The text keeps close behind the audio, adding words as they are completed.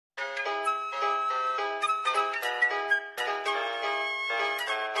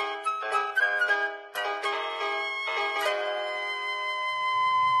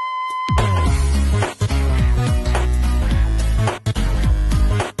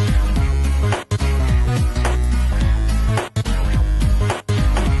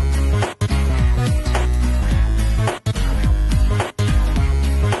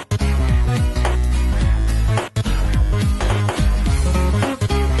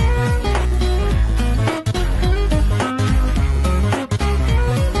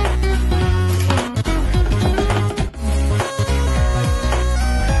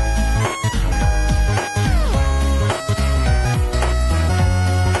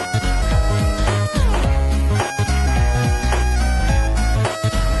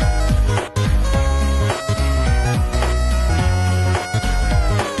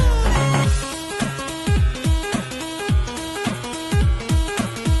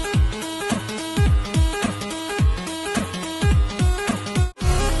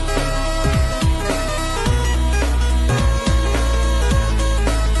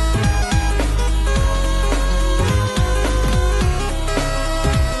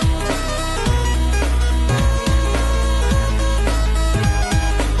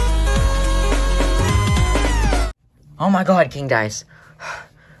my God, King Dice.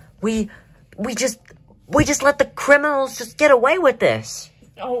 We just let the criminals just get away with this.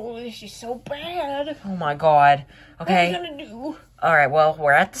 Oh, this is so bad. Oh my God. Okay. What are we gonna do? All right, well,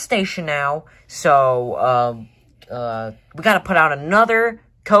 we're at the station now, so we gotta put out another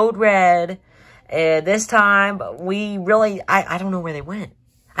code red. And this time, we really, I don't know where they went.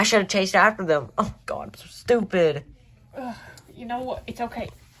 I should have chased after them. Oh God, I'm so stupid. You know what? It's okay.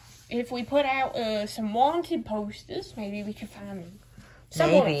 If we put out some wanted posters, maybe we could find them.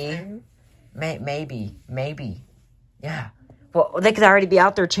 Maybe. Yeah. Well, they could already be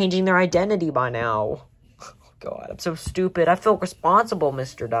out there changing their identity by now. Oh, God, I'm so stupid. I feel responsible,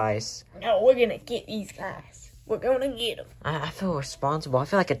 Mr. Dice. No, we're gonna get these guys. We're gonna get them. I feel responsible. I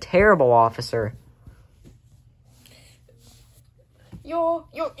feel like a terrible officer. You're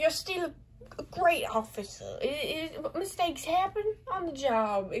still a great officer. Mistakes happen on the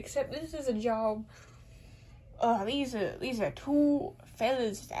job, except this is a job. These are two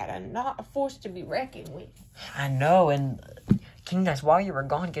fellas that are not a force to be reckoned with. I know, and King Dice, while you were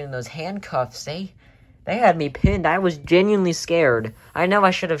gone getting those handcuffs, they had me pinned. I was genuinely scared. I know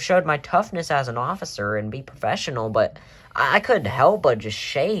I should have showed my toughness as an officer and be professional, but I couldn't help but just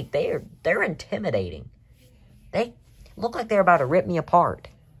shake. They're intimidating. They look like they're about to rip me apart.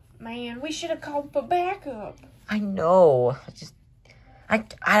 Man, we should have called for backup. I know.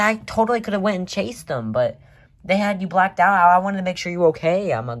 I totally could have went and chased them, but they had you blacked out. I wanted to make sure you were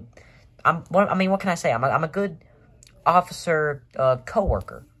okay. What can I say? I'm a good officer,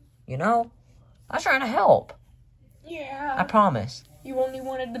 coworker. You know, I was trying to help. Yeah. I promise. You only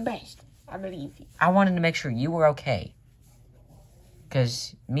wanted the best. I believe you. I wanted to make sure you were okay.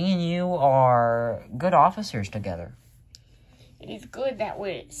 Because me and you are good officers together. It is good that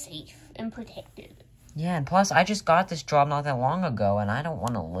we're safe and protected. Yeah, and plus, I just got this job not that long ago, and I don't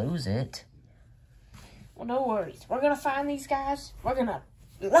want to lose it. Well, no worries. We're going to find these guys. We're going to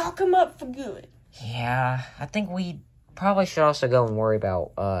lock them up for good. Yeah, I think we probably should also go and worry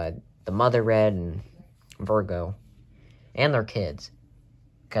about the Mother Red and Virgo and their kids.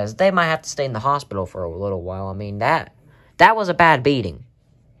 Because they might have to stay in the hospital for a little while. I mean, that was a bad beating.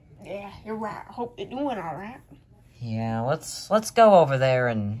 Yeah, you're right. I hope they're doing all right. Yeah, let's go over there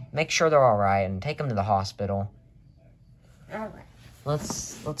and make sure they're all right and take them to the hospital. All right.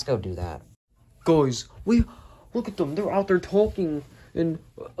 Let's go do that. Guys, look at them. They're out there talking, and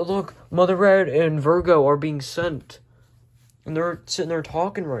look, Mother Red and Virgo are being sent, and they're sitting there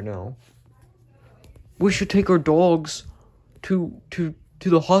talking right now. We should take our dogs to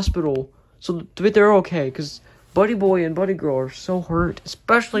the hospital so that they're okay, because Buddy Boy and Buddy Girl are so hurt,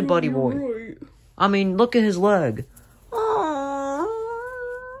 especially Buddy Boy. Right. I mean, look at his leg.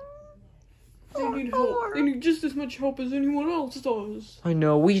 They need help. They need just as much help as anyone else does. I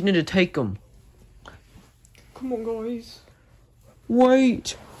know, we need to take them. Come on, guys.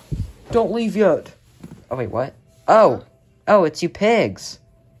 Wait! Don't leave yet. Oh, wait, what? Oh, it's you pigs.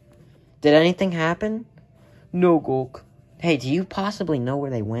 Did anything happen? No, Gulk. Hey, do you possibly know where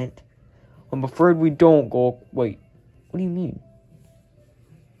they went? I'm afraid we don't, Gulk. Wait, what do you mean?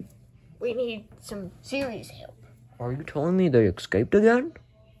 We need some serious help. Are you telling me they escaped again?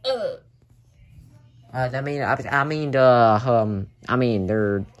 They're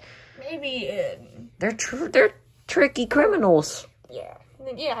Maybe, they're tricky criminals. yeah,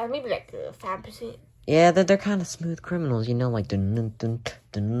 maybe like 5%. Yeah, they're kind of smooth criminals, you know, like dun dun dun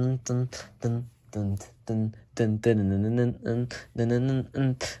dun dun dun dun dun dun dun dun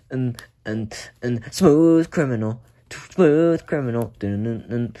dun dun smooth criminal.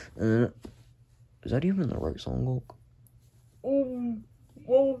 Is that even the right song, Gulk?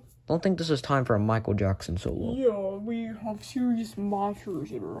 Well, Don't think this is time for a Michael Jackson solo. yeah, we have serious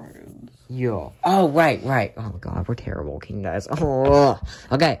monsters in our hands. Yeah. Oh, right. Oh, God, we're terrible, King Dice. Oh,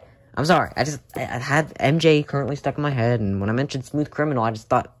 okay. I'm sorry. I had MJ currently stuck in my head, and when I mentioned Smooth Criminal, I just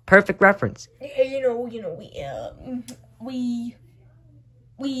thought, perfect reference. We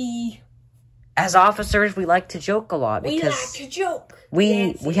As officers, we like to joke a lot because like to joke.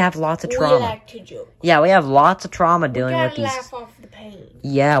 we have lots of trauma. We like to joke. Yeah, we have lots of trauma dealing with these. Laugh off the pain.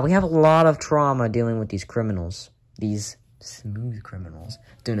 Yeah, we have a lot of trauma dealing with these criminals. These smooth criminals.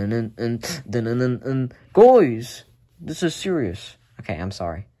 Guys, this is serious. Okay, I'm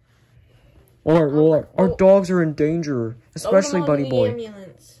sorry. Alright, well, our dogs are in danger, especially Buddy Boy.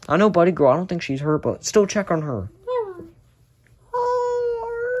 Ambulance. I know Buddy Girl, I don't think she's hurt, but still check on her.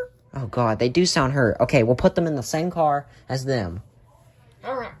 Oh, God, they do sound hurt. Okay, we'll put them in the same car as them.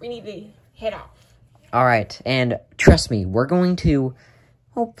 Alright, we need to head off. All right, and trust me, we're going to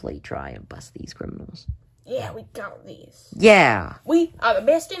hopefully try and bust these criminals. Yeah, we got this. Yeah. We are the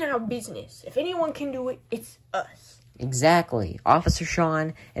best in our business. If anyone can do it, it's us. Exactly. Officer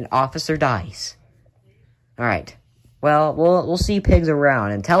Sean and Officer Dice. Alright. Well, we'll see pigs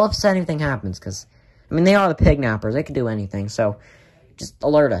around and tell if anything happens, because, I mean, they are the pig nappers. They can do anything, so just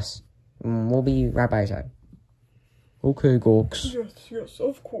alert us. We'll be right by your side. Okay, Gawks. Yes,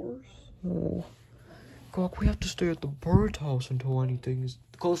 of course. Oh. Gawk, we have to stay at the bird's house until the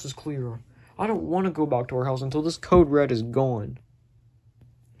coast is clear. I don't want to go back to our house until this code red is gone.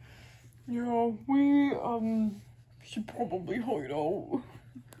 Yeah, we, should probably hide out.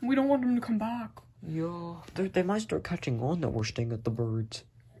 We don't want them to come back. Yeah, they might start catching on that we're staying at the birds.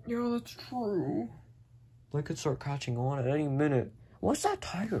 Yeah, that's true. They could start catching on at any minute. What's that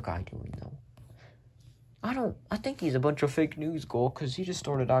tiger guy doing, though? I think he's a bunch of fake news, Gawk, because he just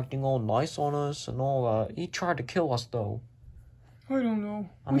started acting all nice on us and all that. He tried to kill us, though. I don't know.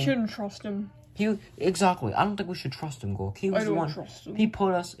 We shouldn't trust him. Exactly. I don't think we should trust him, Gawk. He was the one. Trust him. He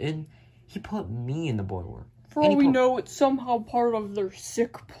put me in the boiler. For all we know, it's somehow part of their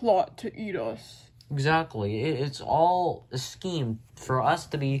sick plot to eat us. Exactly. It's all a scheme for us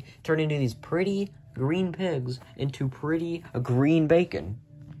to be turned into these pretty green pigs into pretty green bacon.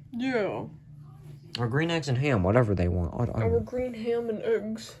 Yeah. Or green eggs and ham, whatever they want. Or green ham and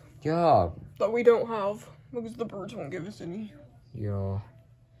eggs. Yeah. That we don't have, because the birds won't give us any. Yeah.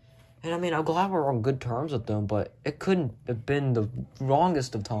 And I mean, I'm glad we're on good terms with them, but it couldn't have been the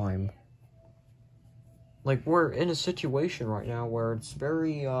longest of time. Like, we're in a situation right now where it's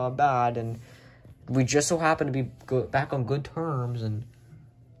very bad, and we just so happen to be back on good terms, and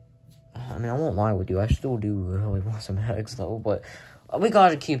I mean, I won't lie with you, I still do really want some eggs, though, but we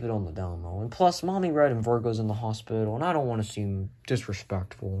gotta keep it on the down low. And plus, Mommy Red and Virgo's in the hospital, and I don't want to seem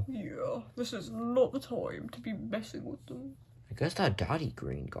disrespectful. Yeah, this is not the time to be messing with them. I guess that Daddy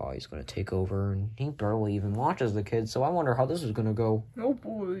Green guy is gonna take over, and he barely even watches the kids, so I wonder how this is gonna go. Oh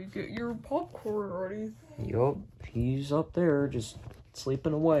boy, get your popcorn ready. Yup, he's up there, just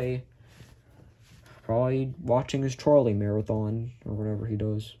sleeping away. Probably watching his Charlie marathon, or whatever he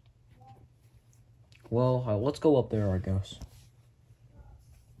does. Well, let's go up there, I guess.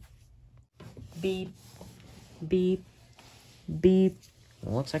 Beep. Beep. Beep. It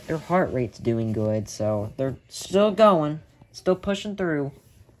looks like their heart rate's doing good, so they're still going. Still pushing through.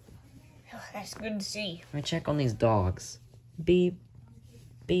 That's good to see. Let me check on these dogs. Beep.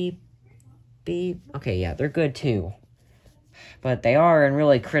 Beep. Beep. Okay, yeah, they're good too. But they are in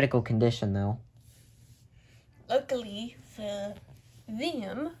really critical condition, though. Luckily for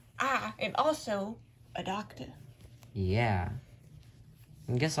them, I am also a doctor. Yeah.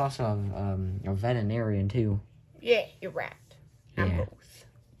 I guess also a veterinarian, too. Yeah, you're right. I'm Yeah. both.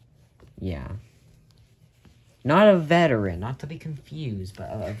 Yeah. Not a veteran, not to be confused, but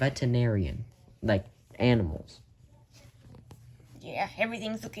a veterinarian. Like, animals. Yeah,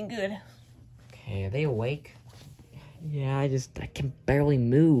 everything's looking good. Okay, are they awake? Yeah, I can barely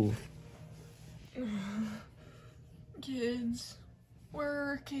move. Kids. Where are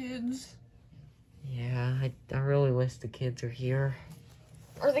our kids? Yeah, I really wish the kids are here.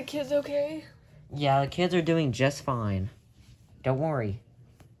 Are the kids okay? Yeah, the kids are doing just fine. Don't worry.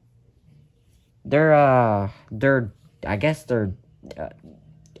 I guess they're,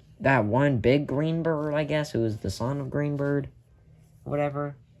 that one big green bird, I guess, who is the son of Greenbird.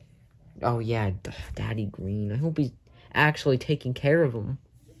 Whatever. Oh, yeah, Daddy Green. I hope he's actually taking care of him.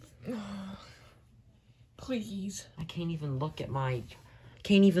 Please. I can't even look at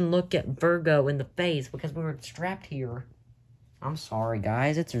Virgo in the face because we were strapped here. I'm sorry,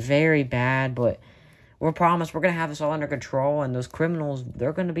 guys. It's very bad, but we're promised we're going to have this all under control, and those criminals,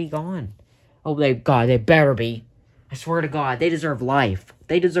 they're going to be gone. Oh, they better be. I swear to God, they deserve life.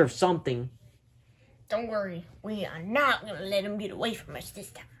 They deserve something. Don't worry. We are not going to let them get away from us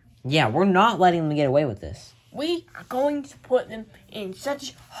this time. Yeah, we're not letting them get away with this. We are going to put them in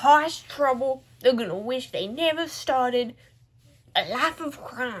such harsh trouble, they're going to wish they never started a life of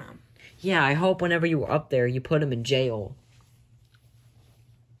crime. Yeah, I hope whenever you were up there, you put them in jail.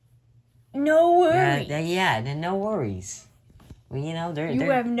 No worries. Yeah, then no worries. Well, you know,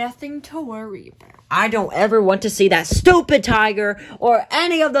 You have nothing to worry about. I don't ever want to see that stupid tiger or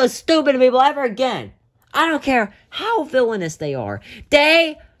any of those stupid people ever again. I don't care how villainous they are.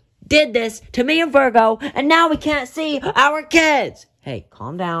 They did this to me and Virgo, and now we can't see our kids. Hey,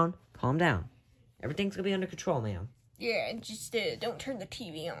 calm down. Calm down. Everything's gonna be under control, ma'am. Yeah, just don't turn the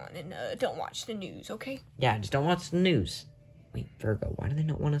TV on and don't watch the news, okay? Yeah, just don't watch the news. Wait, Virgo, why do they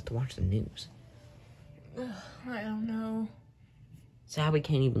not want us to watch the news? I don't know. Sad we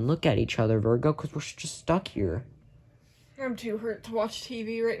can't even look at each other, Virgo, because we're just stuck here. I'm too hurt to watch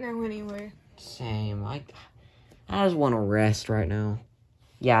TV right now anyway. Same. I just want to rest right now.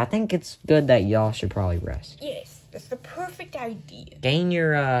 Yeah, I think it's good that y'all should probably rest. Yes. That's the perfect idea.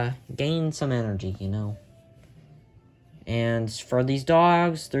 Gain some energy, you know. And for these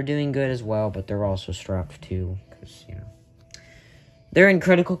dogs, they're doing good as well, but they're also strapped too, because, you know, they're in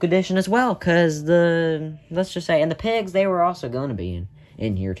critical condition as well, because let's just say, and the pigs, they were also going to be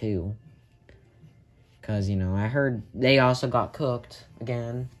in here too. Because, you know, I heard they also got cooked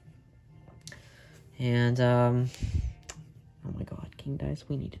again. And, oh my god, King Dice,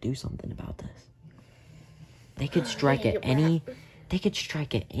 we need to do something about this. They could strike at any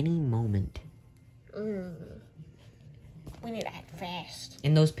moment. We need to act fast.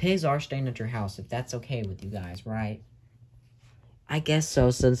 And those pigs are staying at your house, if that's okay with you guys, right? I guess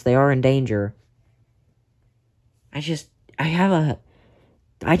so, since they are in danger. I just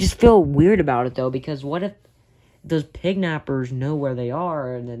feel weird about it, though, because what if those pignappers know where they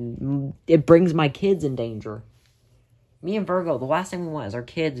are, and then it brings my kids in danger? Me and Virgo, the last thing we want is our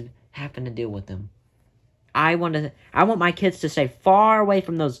kids having to deal with them. I want my kids to stay far away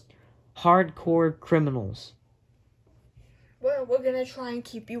from those hardcore criminals. Well, we're gonna try and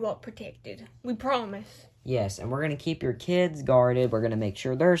keep you all protected. We promise. Yes, and we're gonna keep your kids guarded. We're gonna make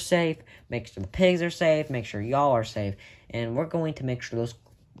sure they're safe, make sure the pigs are safe, make sure y'all are safe, and we're going to make sure those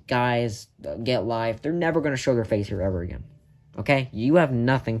guys get life. They're never gonna show their face here ever again. Okay? You have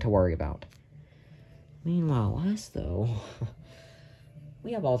nothing to worry about. Meanwhile, us, though,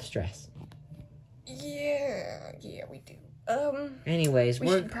 we have all the stress. Yeah, we do. Anyways, we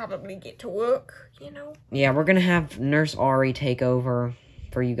should probably get to work, you know? Yeah, we're gonna have Nurse Ari take over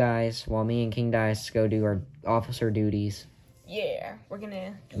for you guys while me and King Dice go do our officer duties. Yeah, we're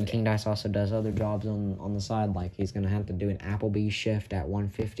gonna do And King Dice also does other jobs on the side, like he's gonna have to do an Applebee's shift at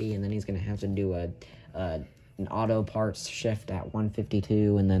 150, and then he's gonna have to do an auto parts shift at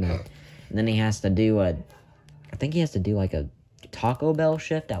 152, and then he has to do I think he has to do like a Taco Bell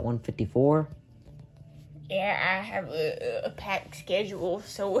shift at 154. Yeah, I have a packed schedule,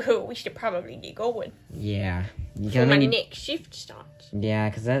 so we should probably get going. Yeah. Before my next shift starts. Yeah,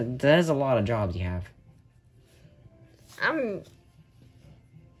 because that is a lot of jobs you have. I'm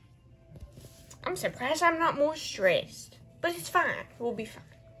surprised I'm not more stressed. But it's fine. We'll be fine.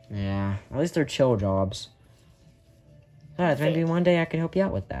 Yeah, at least they're chill jobs. Maybe one day I can help you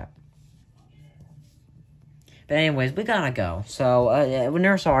out with that. But anyways, we gotta go. So,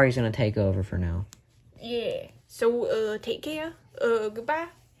 Nurse Ari's gonna take over for now. Yeah. So, take care. Goodbye.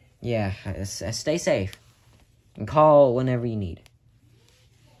 Yeah, stay safe. And call whenever you need.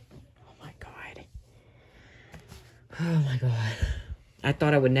 Oh my god. Oh my god. I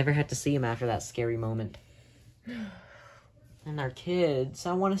thought I would never have to see him after that scary moment. And our kids.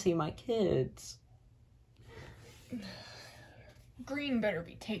 I want to see my kids. Green better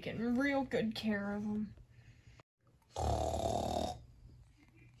be taking real good care of them.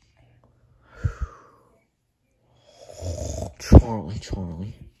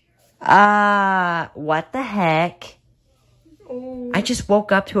 Charlie. What the heck? Oh. I just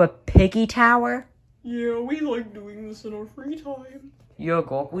woke up to a Piggy tower? Yeah, we like doing this in our free time. Yeah,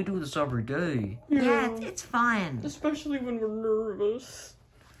 Gawk, we do this every day. Yeah, it's fun. Especially when we're nervous.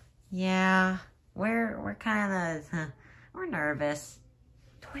 Yeah, we're kind of, we're nervous.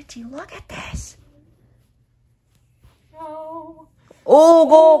 Twitchy, look at this. Oh. Oh,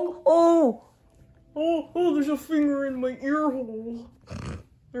 Gawk, oh. Oh, there's a finger in my ear hole.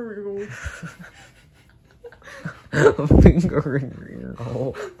 There we go. A finger in your ear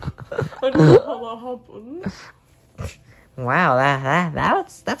hole. I don't know how that happened. Wow,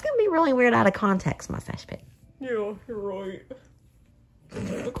 that's gonna be really weird out of context, my fresh pig. Yeah, you're right.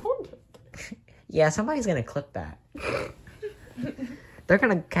 The content. Yeah, somebody's gonna clip that. They're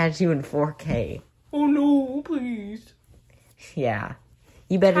gonna catch you in 4K. Oh no, please. Yeah.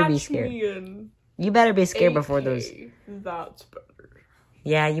 You better be scared. Me in You better be scared 8K. before those. That's better.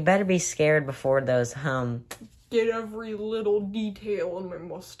 Yeah, you better be scared before those, Get every little detail in my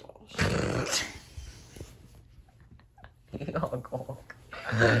mustache.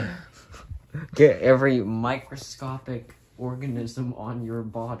 Get every microscopic organism on your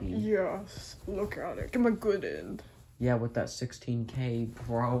body. Yes, look at it. Get my good end. Yeah, with that 16K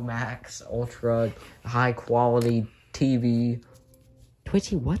Pro Max Ultra high quality TV.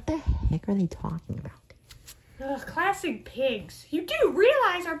 Twitchy, what the heck are they talking about? Ugh, classic pigs. You do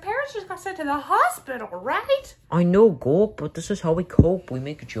realize our parents just got sent to the hospital, right? I know, Gulp, but this is how we cope. We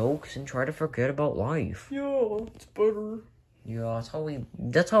make jokes and try to forget about life. Yeah, it's better. Yeah,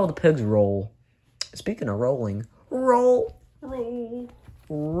 that's how the pigs roll. Speaking of rolling, roll.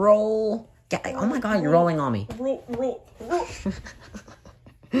 Yeah, oh my god, you're rolling on me. Roll.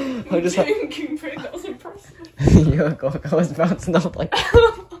 I just King Pig, that was impressive. Yeah, Gulp, I was bouncing up like.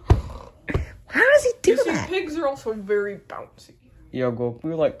 How does he do These that? pigs are all also very bouncy. Yeah, Gulk,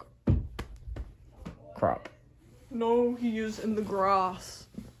 we're like crap. No, he is in the grass.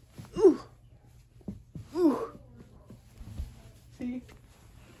 Ooh. Ooh. See?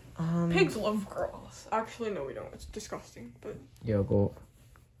 Pigs love grass. Actually, no, we don't. It's disgusting, but... Yeah, Gulk.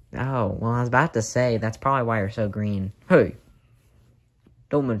 Oh, well, I was about to say, that's probably why you're so green. Hey,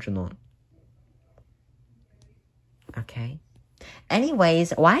 don't mention that. Okay.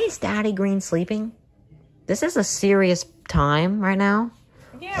 Anyways, why is Daddy Green sleeping? This is a serious time right now.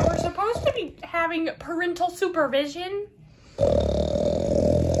 Yeah, we're supposed to be having parental supervision.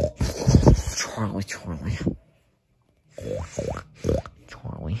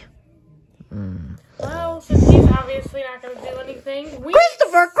 Charlie. Well, since he's obviously not going to do anything,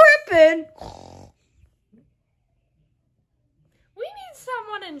 Christopher Crippen! we need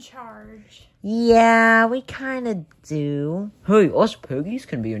someone in charge. Yeah, we kind of do. Hey, us piggies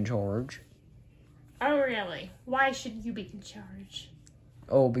can be in charge. Oh, really? Why should you be in charge?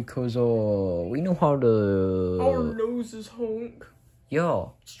 Oh, because, we know how to... Our noses honk. Yeah.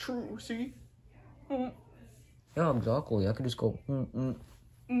 It's true, see? Yeah, exactly. I could just go,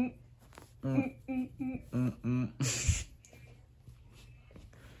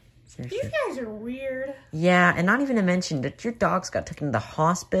 These guys are weird. Yeah, and not even to mention that your dogs got taken to the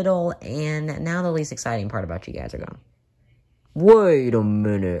hospital, and now the least exciting part about you guys are gone. Wait a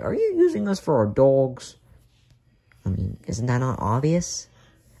minute. Are you using us for our dogs? I mean, isn't that not obvious?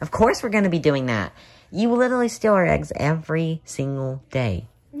 Of course we're going to be doing that. You literally steal our eggs every single day.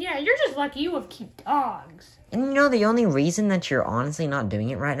 Yeah, you're just lucky you have cute dogs. And you know, the only reason that you're honestly not doing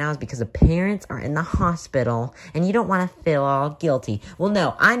it right now is because the parents are in the hospital, and you don't want to feel all guilty. Well,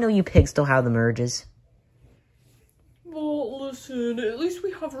 no, I know you pigs still have the merges. Well, listen, at least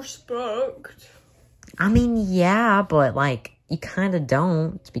we have respect. I mean, yeah, but, like, you kind of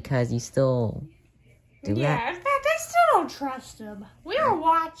don't because you still do that. Yeah, in fact, I still don't trust them. We are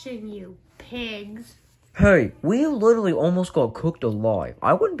watching you, pigs. Hey, we literally almost got cooked alive.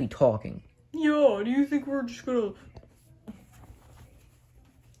 I wouldn't be talking. Yeah, do you think we're just gonna... Do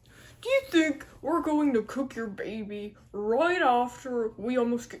you think we're going to cook your baby right after we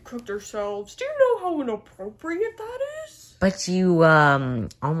almost get cooked ourselves? Do you know how inappropriate that is? But you,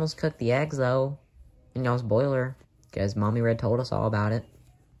 almost cooked the eggs, though, in y'all's boiler, because Mommy Red told us all about it.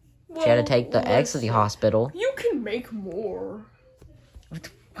 Well, She had to take the eggs to the hospital. You can make more.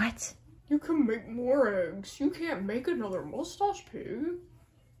 What? You can make more eggs. You can't make another mustache pig.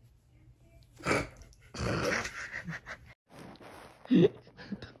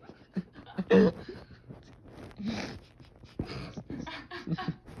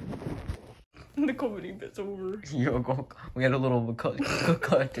 The comedy bit's over. Yo, we had a little cutting.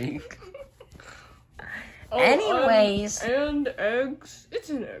 Oh, Anyways. and eggs. It's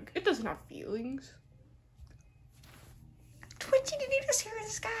an egg. It doesn't have feelings. Twitchy, did you just hear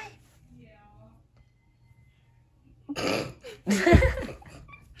this guy?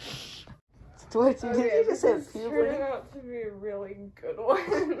 Twitchy, Did you just hit puberty? Turning out to be a really good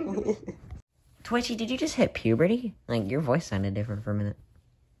one. Twitchy, did you just hit puberty? Like, your voice sounded different for a minute.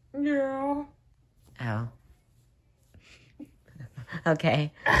 Yeah. Oh.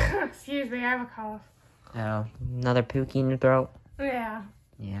 Okay. Excuse me, I have a cough. Oh, another pookie in your throat? Yeah.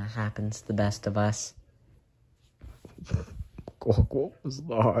 Yeah, happens to the best of us. What was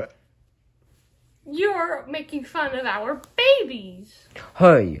that? You're making fun of our babies.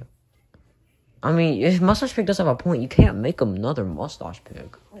 Hey. I mean, if Mustache Pig does have a point, you can't make another Mustache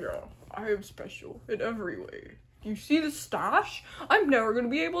Pig. Yeah, I am special in every way. You see the stash? I'm never going to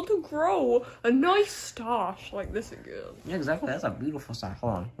be able to grow a nice stash like this again. Yeah, exactly. That's a beautiful stash.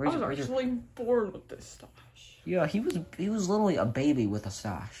 Hold on. I was actually born with this stash. Yeah, he was literally a baby with a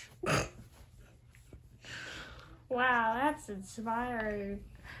stash. Wow, that's inspiring.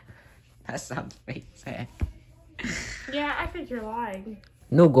 That sounds fake, sad. Yeah, I think you're lying.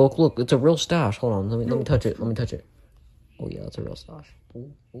 No, Gulk, look, it's a real stash. Hold on, let me touch it. Let me touch it. Oh yeah, it's a real stash.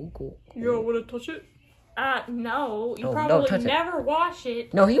 Oh, cool. You don't want to touch it? No. You No, probably don't touch it. never wash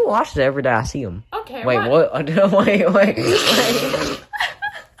it. No, he washes it every day. I see him. Okay, Wait, what? Wait.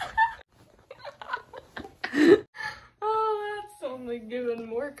 Oh, that's only giving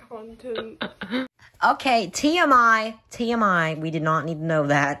more content. Okay, TMI. We did not need to know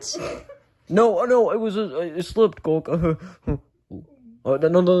that. No, it was it slipped, Gulk. No,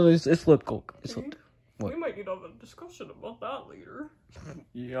 it slipped, Gulk. It slipped. What? We might need to have a discussion about that later.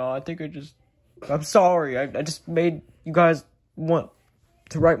 Yeah, I think I'm sorry. I just made you guys want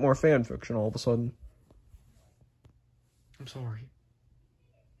to write more fan fiction all of a sudden. I'm sorry.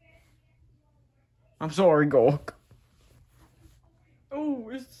 I'm sorry, Gulk. Oh,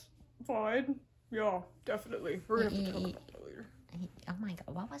 it's fine. Yeah, definitely. We're gonna have to talk about that later. Oh my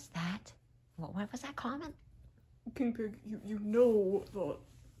god, what was that? What was that comment? King Pig, you know that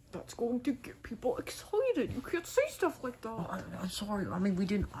that's going to get people excited. You can't say stuff like that. I'm sorry. I mean, we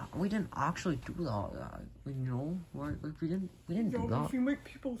didn't actually do that. We didn't do Yeah, that. if you make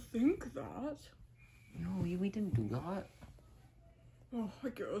people think that. No, we didn't do that. Oh, I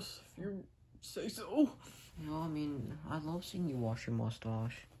guess if you say so. No, I mean, I love seeing you wash your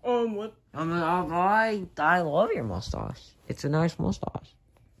mustache. What? I mean, I love your mustache. It's a nice mustache.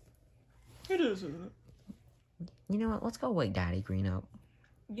 It is, isn't it? You know what? Let's go wake Daddy Green up.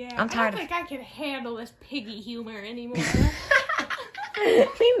 Yeah, I'm tired I don't think I can handle this Piggy humor anymore.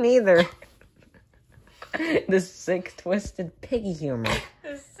 Me neither. The sick, twisted Piggy humor.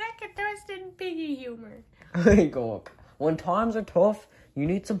 The second twisted Piggy humor. Hey, go up. When times are tough, you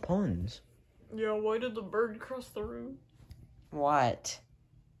need some puns. Yeah, why did the bird cross the room? What?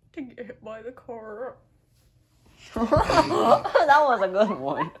 To get hit by the car. That was a good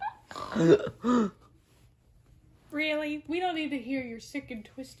one. Really? We don't need to hear your sick and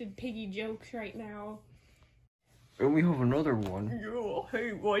twisted Piggy jokes right now. And we have another one. Yeah,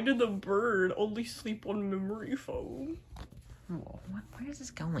 hey, why did the bird only sleep on memory foam? Where is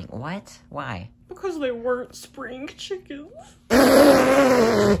this going? What? Why? Because they weren't spring chickens.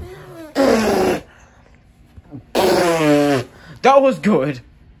 That was good.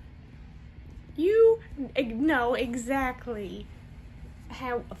 You know exactly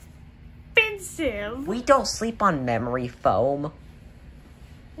how offensive. We don't sleep on memory foam.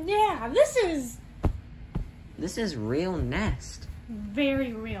 Yeah, this is This is real nest.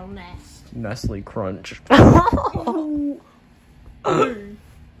 very real nest. Nestle Crunch. Hey.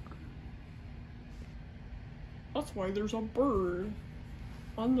 That's why there's a bird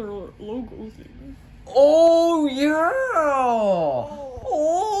on their logo thing. Oh, yeah!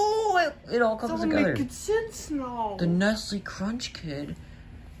 Oh, it all comes It's all together. making sense now. The Nestle Crunch Kid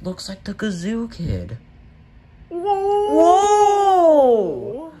looks like the Kazoo Kid. Whoa!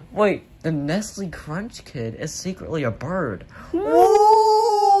 Whoa! Wait, the Nestle Crunch Kid is secretly a bird. Whoa!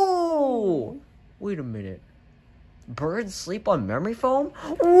 Wait a minute. Birds sleep on memory foam?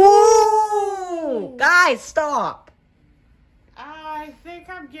 Whoa! Guys, stop! I think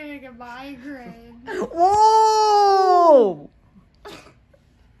I'm getting a migraine. Whoa!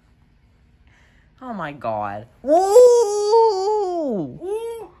 Oh my god. Whoa!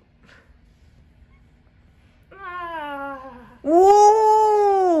 Ooh. Ah.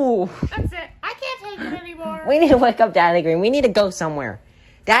 Whoa! That's it. I can't take it anymore. We need to wake up Daddy Green. We need to go somewhere.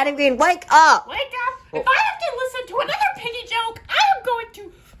 Daddy Green, wake up! Wake up! If I have to listen to another Piggy joke, I am going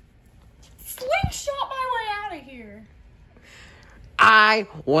to slingshot my way out of here. I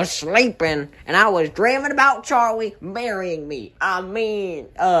was sleeping and I was dreaming about Charlie marrying me. Yeah,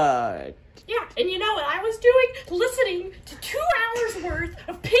 and you know what I was doing? Listening to 2 hours worth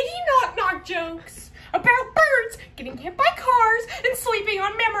of Piggy knock-knock jokes about birds getting hit by cars and sleeping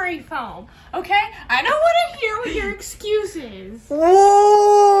on memory foam. Okay? I don't want to hear what your excuse is.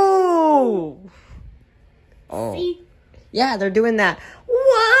 Whoa! Oh. See? Yeah, they're doing that.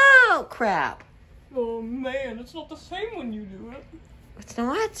 Whoa! Crap. Oh man, it's not the same when you do it. It's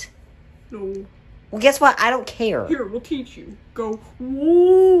not? No. Well, guess what? I don't care. Here, we'll teach you. Go,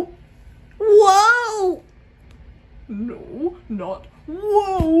 whoa. Whoa! No, not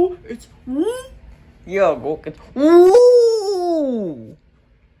whoa. It's whoa. Yeah, go. Whoa!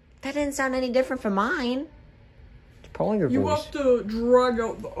 That didn't sound any different from mine. It's probably your You voice. have to drag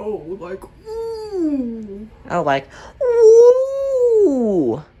out the O, like, ooh. Oh, like,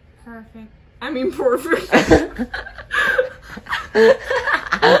 woo! Perfect. I mean, perfect.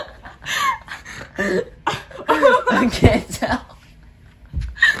 I can't tell.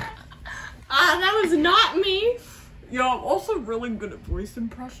 That was not me. Yeah, I'm also really good at voice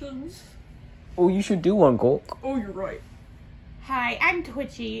impressions. Oh, you should do one, Gulk. Oh, you're right. Hi, I'm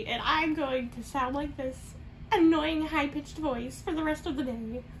Twitchy, and I'm going to sound like this annoying high-pitched voice for the rest of the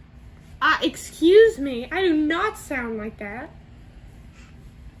day. Excuse me, I do not sound like that.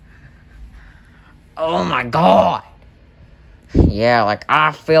 Oh my god. Yeah, like,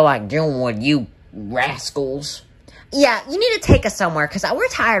 I feel like dealing with you rascals. Yeah, you need to take us somewhere, because we're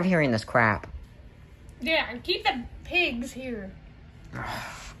tired of hearing this crap. Yeah, and keep the pigs here.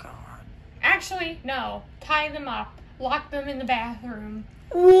 Oh, God. Actually, no. Tie them up. Lock them in the bathroom.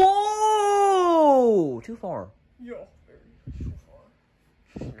 Whoa! Too far. Yeah,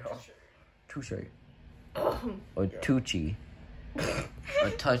 very far. Touche. A touchy.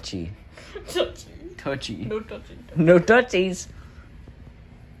 A touchy. Touchy. No touching. No touchies.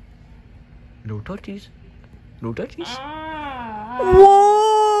 No touchies. No touchies. Ah. Whoa!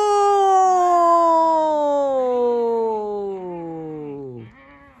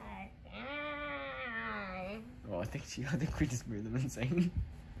 Twitchy, I think we just made them insane.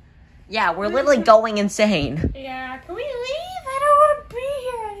 Yeah, we're literally going insane. Yeah, can we leave? I don't want to be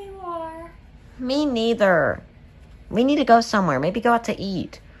here anymore. Me neither. We need to go somewhere. Maybe go out to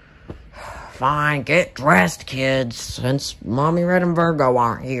eat. Fine, get dressed, kids. Since Mommy Red and Virgo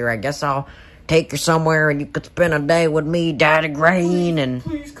aren't here, I guess I'll take you somewhere and you could spend a day with me, Daddy Green, and...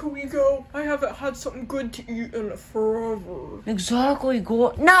 Please, can we go? I haven't had something good to eat in forever. Exactly,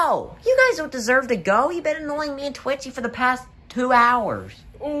 go. No! You guys don't deserve to go. You've been annoying me and Twitchy for the past 2 hours.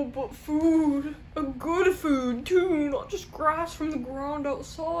 Oh, but food. A good food, too. Not just grass from the ground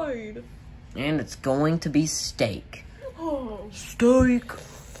outside. And it's going to be steak. Oh. Steak!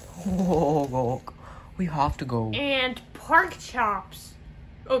 Oh, look. We have to go. And pork chops.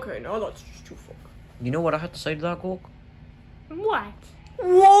 Okay, now that's just too far. You know what I have to say to that, Gulk? What?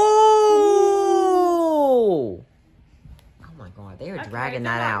 Whoa! Oh my god, they are dragging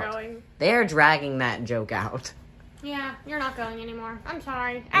that out. Going. They're dragging that joke out. Yeah, you're not going anymore. I'm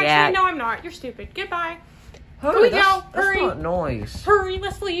sorry. Actually, Yeah. no, I'm not. You're stupid. Goodbye. Hey, we that's, go? that's Hurry. not nice. Hurry,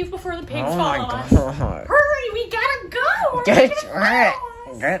 let's leave before the pigs Oh follow my us. god. Hurry, we gotta go. We're Get gonna dressed.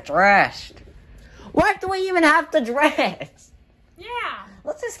 follow us. Get dressed. What do we even have to dress? Yeah.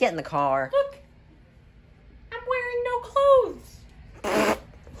 Let's just get in the car. Look, I'm wearing no clothes.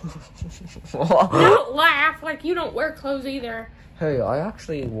 Don't laugh like you don't wear clothes either. Hey, I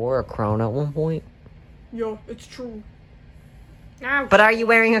actually wore a crown at one point. Yeah, it's true. Now, But are you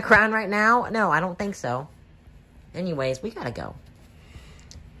wearing a crown right now? No, I don't think so. Anyways, we gotta go.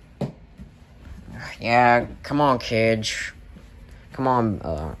 Yeah, come on, kids. Come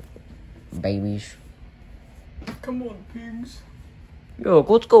on, babies. come on, pigs. Yo,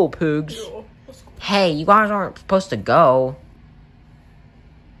 let's go, pigs. Yeah, let's go. Hey, you guys aren't supposed to go.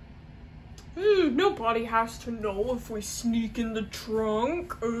 Nobody has to know if we sneak in the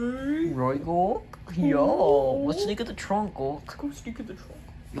trunk, eh? Right, Gulk? Yo, let's sneak in the trunk, Gulk. Let's go sneak in the trunk.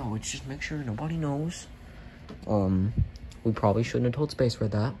 Yo, let's just make sure nobody knows. We probably shouldn't have told Space for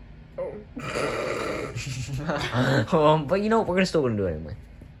that. Oh. But you know what? We're still gonna do it anyway.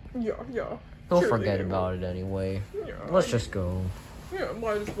 Yeah. He'll Sure forget they will. about it anyway. Yeah. Let's just go. Yeah,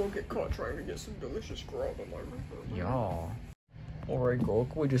 might as well get caught trying to get some delicious grub in my room. Yeah. Alright,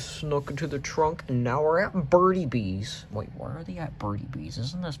 Gulk, we just snuck into the trunk and now we're at Birdie Bees. Wait, where are they at Birdie Bees?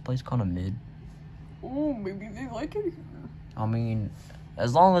 Isn't this place kind of mid? Oh, maybe they like it here. I mean,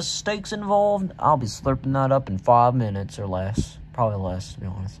 as long as steak's involved, I'll be slurping that up in 5 minutes or less. Probably less, to be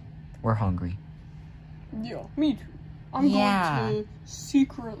honest. We're hungry. Yeah, me too. I'm Yeah. going to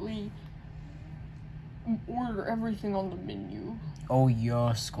secretly order everything on the menu. Oh,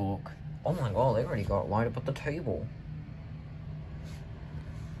 yes, Gulk. Oh my god, they already got lined up at the table.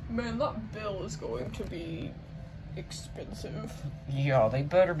 Man, that bill is going to be expensive. Yeah, they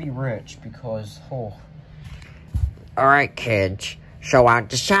better be rich because, oh. Alright, kids. So I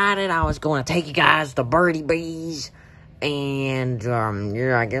decided I was going to take you guys to Birdie Bees. And,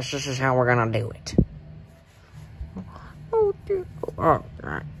 yeah, I guess this is how we're gonna do it.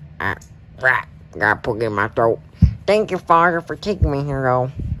 Gotta put it in my throat. Thank you, Father, for taking me here,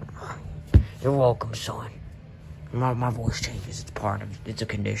 though. You're welcome, son. My voice changes. It's a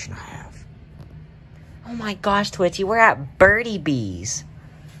condition I have. Oh my gosh, Twitchy, we're at Birdie Bees.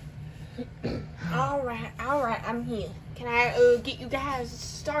 Alright, I'm here. Can I get you guys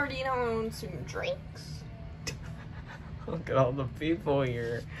started on some drinks? Look at all the people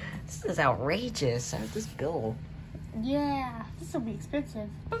here. This is outrageous. How's this bill? Yeah, this will be expensive.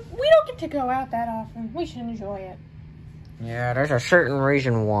 But we don't get to go out that often. We should enjoy it. Yeah, there's a certain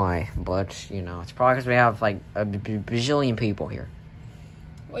reason why, but, you know, it's probably because we have, like, a bajillion people here.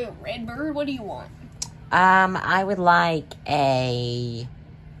 Well, Redbird, what do you want? I would like a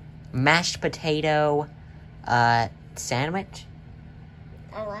mashed potato, sandwich.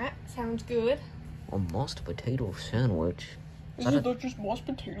 Alright, sounds good. A mashed potato sandwich. Isn't that just mashed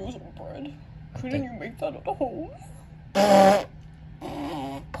potatoes and bread? Couldn't you make that at home?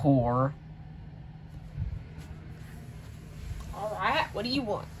 Poor. Alright, what do you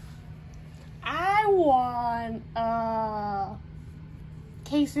want? I want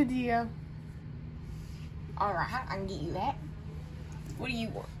quesadilla. Alright, I can get you that. What do you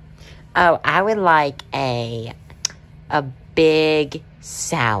want? Oh, I would like a big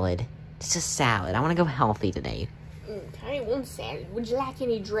salad. Just a salad. I want to go healthy today. Okay, one salad. Would you like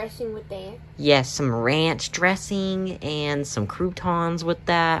any dressing with that? Yes, some ranch dressing and some croutons with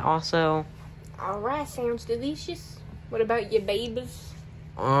that also. Alright, sounds delicious. What about your babies?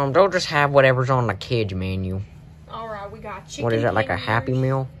 Don't just have whatever's on the kids menu. Alright, we got chicken What is that, like a tenders. Happy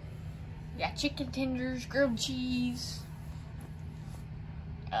Meal? We got chicken tenders, grilled cheese.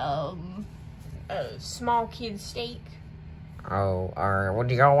 a small kid steak. Oh, alright. Well,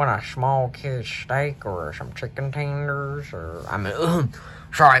 do y'all want a small kid steak or some chicken tenders? Or, I mean,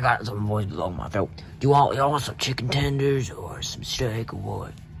 sorry, I got some voice below my throat. Y'all want some chicken tenders or some steak or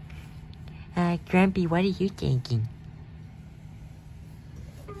what? Grumpy, what are you thinking?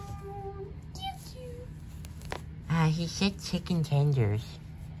 He said chicken tenders.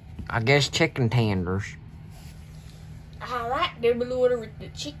 I guess chicken tenders. Alright, then we'll order with the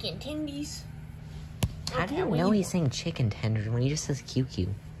chicken tendies. How do you know he's saying chicken tenders when he just says QQ?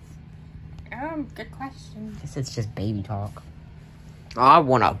 Good question. Guess it's just baby talk. I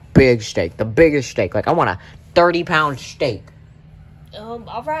want a big steak. The biggest steak. Like, I want a 30-pound steak.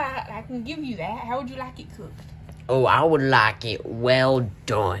 Alright, I can give you that. How would you like it cooked? Oh, I would like it well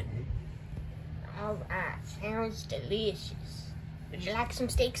done. Alright, sounds delicious. Would you like some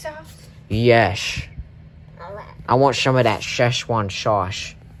steak sauce? Yes. Alright. I want some of that Szechuan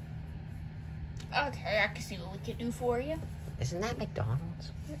sauce. Okay, I can see what we can do for you. Isn't that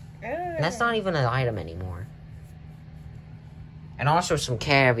McDonald's? That's not even an item anymore. And also some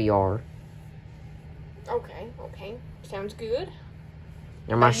caviar. Okay. Sounds good.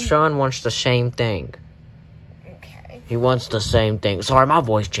 And my son wants the same thing. Okay. He wants the same thing. Sorry, my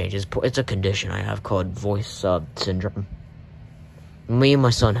voice changes. It's a condition I have called voice syndrome. Me and my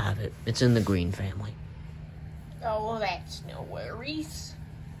son have it. It's in the Green family. Oh, well, that's no worries.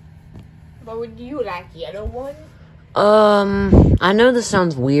 But would you like the other one? I know this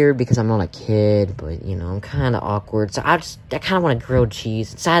sounds weird because I'm not a kid, but, you know, I'm kind of awkward. So I kind of want a grilled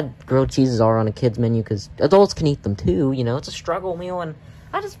cheese. It's sad grilled cheeses are on a kid's menu because adults can eat them too, you know. It's a struggle meal, and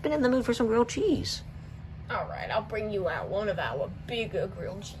I just been in the mood for some grilled cheese. Alright, I'll bring you out one of our bigger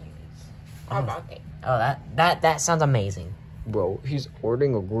grilled cheeses. How about that? Oh, that sounds amazing. Bro, he's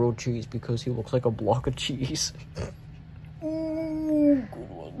ordering a grilled cheese because he looks like a block of cheese. Ooh, good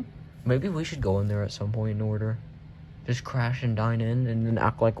one. Maybe we should go in there at some point and order. Just crash and dine in and then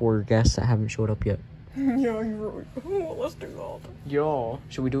act like we're guests that haven't showed up yet. Yeah, you're right. Oh, let's do that. Yeah.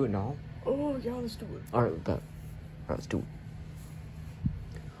 Should we do it now? Oh, yeah, let's do it. Alright, bet. Alright, let's do it.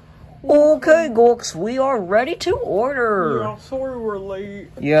 Okay, Gorks, we are ready to order. Yeah, sorry we're late.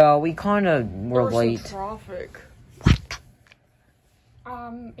 Yeah, we kind of were There was late. some traffic.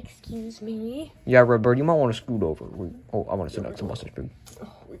 Excuse me. Yeah, Redbird, you might want to scoot over. I want to sit next to Mustard Food.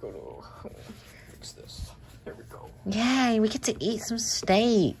 Oh, we gotta fix this. There we go. Yay, we get to eat some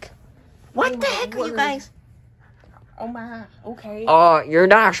steak. What the heck are you guys? Oh my, okay. You're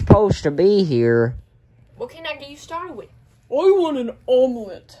not supposed to be here. What can I get you started with? I want an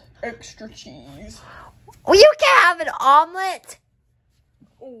omelet. Extra cheese. Oh, you can have an omelet.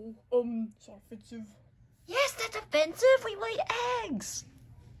 Oh, it's offensive. Yes, that's offensive. We lay eggs.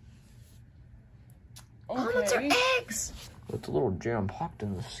 Okay. Omelets are eggs. It's a little jam packed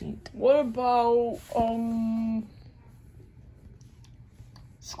in the seat. What about,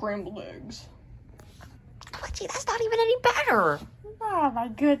 scrambled eggs? Gee, that's not even any better. Oh my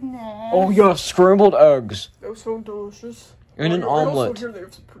goodness. Oh, yeah, scrambled eggs. Those so delicious. And an I also omelet. hear they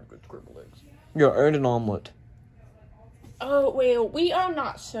have some pretty good scrambled eggs. Yeah, and an omelet. Oh, well, we are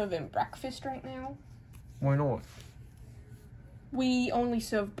not serving breakfast right now. Why not? We only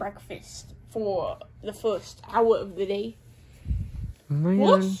serve breakfast for the first hour of the day. Man,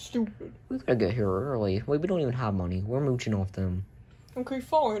 What's stupid? we gotta get here early. Wait, we don't even have money. We're mooching off them. Okay,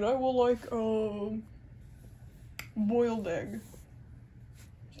 fine. I will like, boiled egg.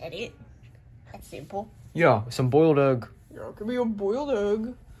 Is that it? That's simple. Yeah, some boiled egg. Yeah, it could be a boiled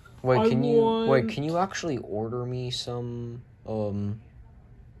egg. Wait, can want- you actually order me some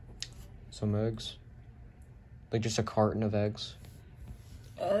eggs? Like just a carton of eggs?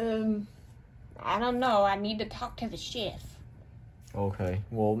 I don't know. I need to talk to the chef. Okay.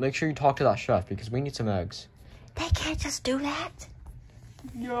 Well, make sure you talk to that chef because we need some eggs. They can't just do that.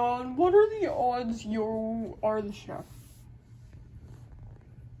 Yeah, and what are the odds you are the chef?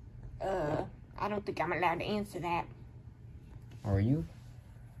 I don't think I'm allowed to answer that. Are you?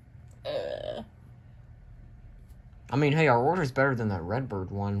 I mean, hey, our order's better than that Redbird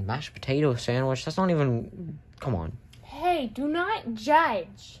one. Mashed potato sandwich, that's not even... Come on. Hey, do not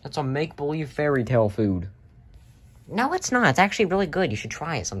judge. That's a make-believe fairy tale food. No, it's not. It's actually really good. You should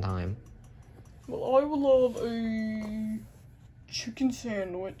try it sometime. Well, I would love a chicken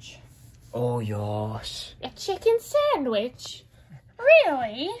sandwich. Oh, yes. A chicken sandwich?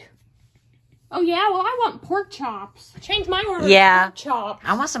 Really? Oh, yeah, well, I want pork chops. Change my order Yeah. to pork chops.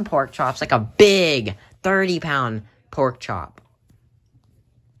 I want some pork chops, like a big 30-pound pork chop.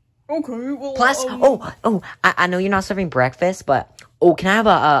 Okay, well, Plus, I know you're not serving breakfast, but, can I have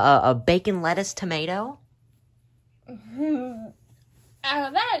a bacon lettuce tomato?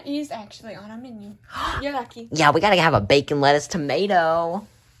 That is actually on our menu. You're lucky. Yeah, we gotta have a bacon, lettuce, tomato.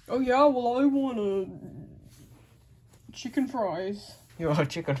 Oh yeah, well I want chicken fries. Yeah,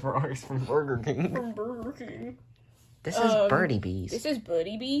 chicken fries from Burger King. From Burger King. This is Birdie Bees. This is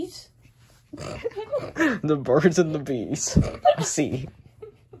Birdie Bees. The birds and the bees. I see.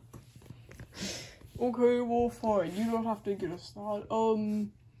 Okay, well fine. You don't have to get us that.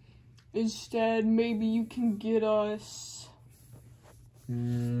 Instead, maybe you can get us...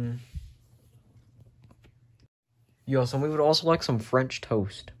 Yeah, so we would also like some French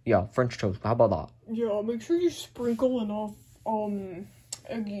toast. Yeah, French toast. How about that? Yeah, make sure you sprinkle enough,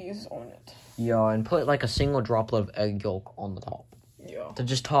 eggies on it. Yeah, and put like a single droplet of egg yolk on the top. Yeah. To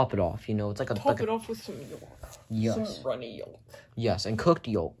just top it off, you know, it's like a... Top it off with some yolk. Yes. Some runny yolk. Yes, and cooked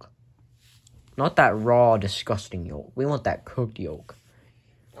yolk. Not that raw, disgusting yolk. We want that cooked yolk.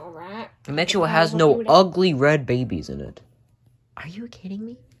 Alright. And make sure it has no ugly red babies in it. Are you kidding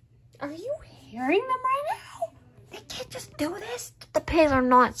me? Are you hearing them right now? They can't just do this. The pigs are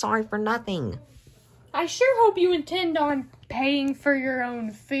not sorry for nothing. I sure hope you intend on paying for your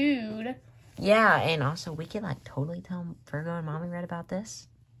own food. Yeah, and also we could like totally tell Virgo and Mommy Red about this.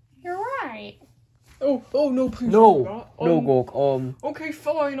 You're right. Oh no, please No, do not. no, Gulk. Okay,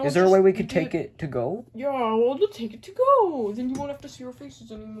 fine. Is there a way we could take it to go? Yeah, well, I'll take it to go. Then you won't have to see our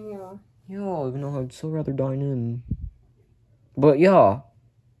faces anymore. Yeah, even though I'd still rather dine in. But yeah.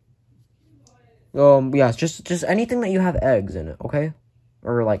 Yeah, it's just anything that you have eggs in it, okay?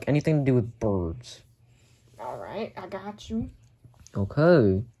 Or like anything to do with birds. Alright, I got you.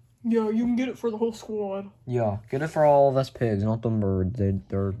 Okay. Yeah, you can get it for the whole squad. Yeah, get it for all of us pigs, not them birds.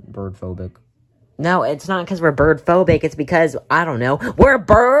 They're bird phobic. No, it's not because we're bird phobic. It's because, I don't know, we're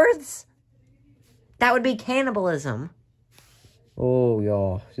birds? That would be cannibalism. Oh,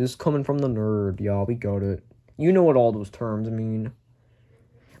 yeah. This is coming from the nerd. Yeah, we got it. You know what all those terms mean.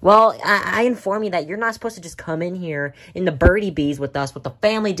 Well, I inform you that you're not supposed to just come in here in the Birdie Bees with us with the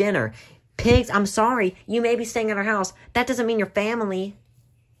family dinner. Pigs, I'm sorry. You may be staying at our house. That doesn't mean you're family.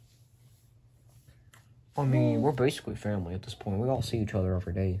 I mean, we're basically family at this point. We all see each other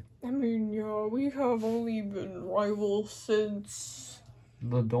every day. I mean, yeah, we have only been rivals since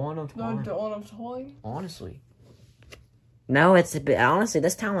The dawn of the time. dawn of time. Honestly. No, honestly,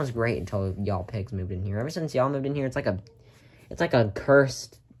 this town was great until y'all pigs moved in here. Ever since y'all moved in here, it's like a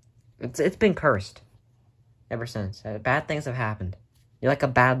cursed. It's been cursed ever since. Bad things have happened. You're like a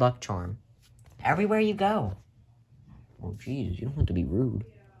bad luck charm. Everywhere you go. Oh, jeez, you don't have to be rude.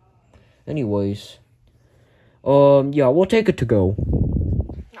 Anyways. Yeah, we'll take it to go.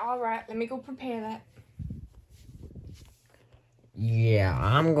 Alright, let me go prepare that. Yeah,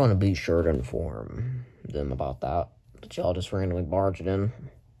 I'm gonna be sure to inform them about that. But y'all just randomly barge it in.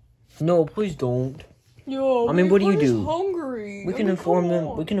 No, please don't. Yo, I mean, what do you we're just do? hungry. We I can mean, inform come them.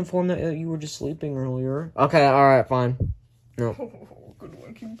 on. We can inform that you were just sleeping earlier. Okay, alright, fine. No. Good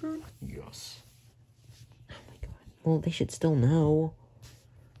one, Keeper. Yes. Oh my god. Well, they should still know.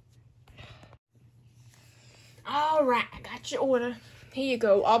 Alright, I got your order. Here you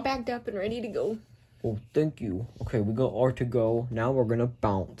go, all backed up and ready to go. Oh, thank you. Okay, we got our to go. Now we're gonna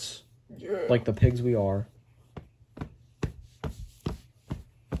bounce. Yeah. Like the pigs we are.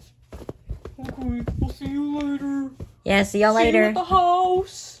 Okay, we'll see you later. Yeah, see y'all See you later. at the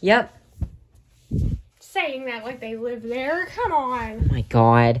house. Yep. Saying that like they live there. Come on. Oh my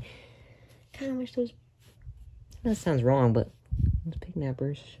god. Kind of wish those. That sounds wrong, but those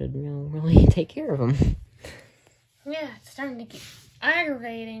pignappers should, really take care of them. Yeah, it's starting to get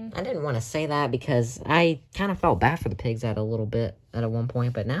aggravating. I didn't want to say that because I kind of felt bad for the pigs at one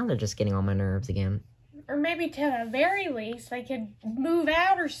point, but now they're just getting on my nerves again. Or maybe to the very least, they could move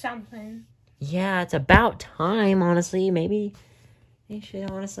out or something. Yeah, it's about time, honestly. Maybe they should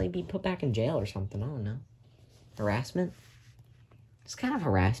honestly be put back in jail or something. I don't know. Harassment? It's kind of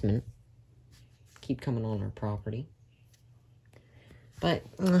harassment. Keep coming on our property. But,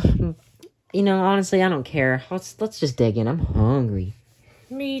 honestly, I don't care. Let's just dig in. I'm hungry.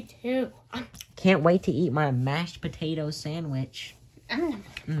 Me too. Can't wait to eat my mashed potato sandwich.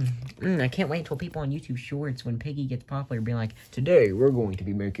 I can't wait until people on YouTube Shorts, when Piggy gets popular, being like, Today, we're going to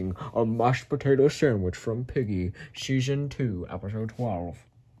be making a mashed potato sandwich from Piggy, Season 2, Episode 12.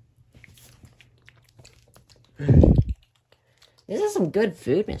 this is some good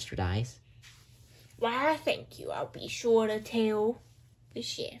food, Mr. Dice. Why, thank you. I'll be sure to tell the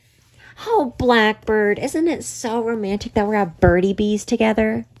chef. Oh, Blackbird, isn't it so romantic that we're at Birdie Bees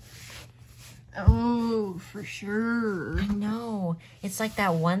together? Oh, for sure. I know. It's like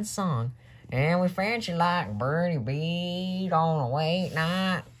that one song. And we Frenchy like Birdie Bees on a late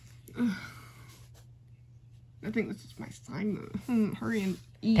night. I think this is my sign. Hurry and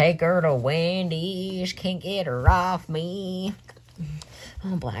eat. Take her to Wendy's, can't get her off me.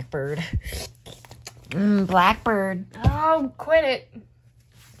 Oh, Blackbird. Blackbird. Oh, quit it.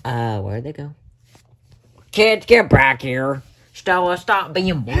 Where'd they go? Kids, get back here. Stella, stop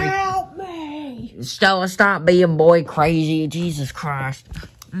being boy. Help me. Stella, stop being boy crazy. Jesus Christ.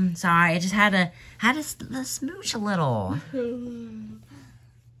 Sorry, I just had to smooch a little.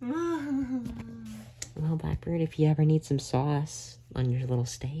 Well, Blackbird, if you ever need some sauce on your little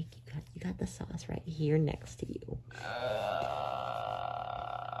steak, you got the sauce right here next to you.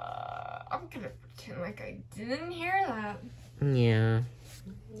 I'm gonna pretend like I didn't hear that. Yeah.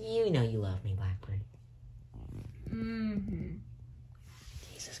 You know you love me, Blackbird.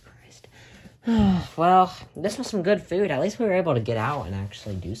 Jesus Christ. Well, this was some good food. At least we were able to get out and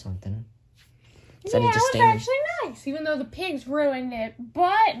actually do something. Instead of just it was actually nice, even though the pigs ruined it,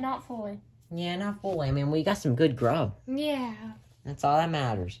 but not fully. Yeah, not fully. I mean, we got some good grub. Yeah. That's all that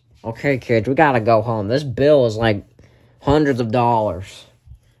matters. Okay, kids, we gotta go home. This bill is like hundreds of dollars.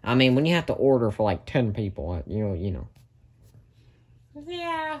 I mean, when you have to order for like 10 people, you know.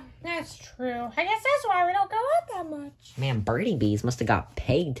 Yeah, that's true. I guess that's why we don't go out that much. Man, Birdie Bees must have got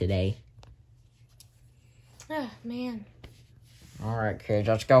paid today. Oh, man. All right, kids,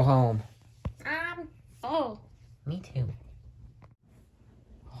 let's go home. I'm full. Me too.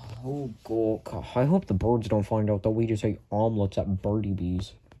 Oh, God. I hope the birds don't find out that we just ate omelets at Birdie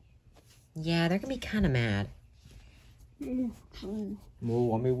Bees. Yeah, they're gonna be kind of mad.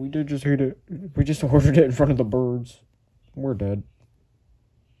 Well, I mean, we did just eat it. We just ordered it in front of the birds. We're dead.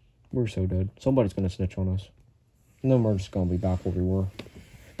 We're so dead. Somebody's gonna snitch on us. And then we're just gonna be back where we were.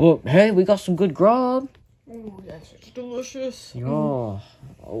 But, hey, we got some good grub. Ooh, that's delicious. Yeah. Oh,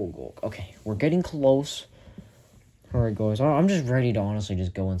 God. Okay, we're getting close. All right, guys. I'm just ready to honestly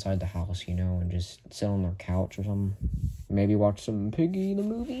just go inside the house, and just sit on their couch or something. Maybe watch some Piggy the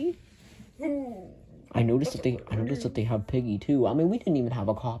movie. I noticed that they have Piggy too. I mean, we didn't even have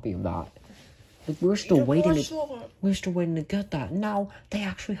a copy of that. Like, we're still waiting to get that. Now they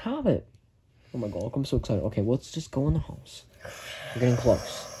actually have it. Oh my God, I'm so excited. Okay, let's just go in the house. We're getting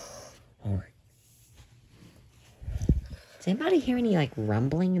close. All right. Does anybody hear any like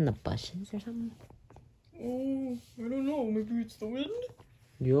rumbling in the bushes or something? I don't know. Maybe it's the wind?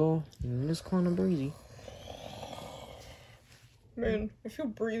 Yeah, it's kind of breezy. Man, I feel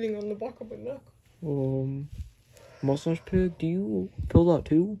breathing on the back of my neck. Mustache Pig, do you feel that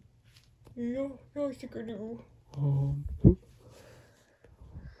too? Yeah, I think I do. Oh,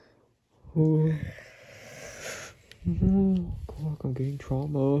 God, I'm getting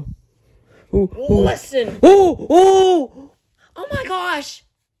trauma. Listen! Oh Oh my gosh!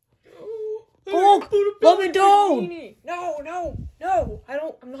 Oh, let me down! No!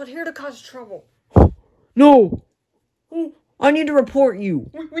 I'm not here to cause trouble. No! I need to report you.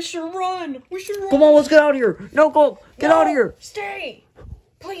 We should run! Come on, let's get out of here. No, go! Get out of here! Stay!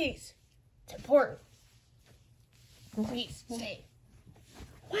 Please! It's important. Please, stay.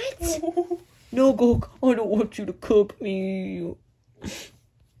 What? No, go! I don't want you to cook me.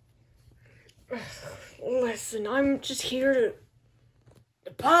 Listen, I'm just here to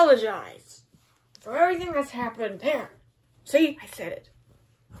apologize for everything that's happened. There. See? I said it.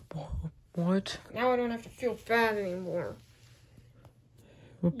 What? Now I don't have to feel bad anymore.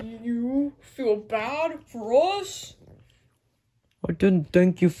 You feel bad for us? I didn't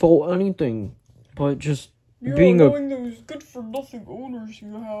think you felt anything, but just Yeah, being knowing those good-for-nothing owners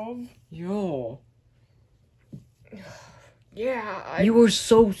you have. Yeah. Yeah, You were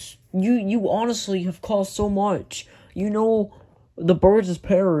so... You honestly have caused so much. The birds'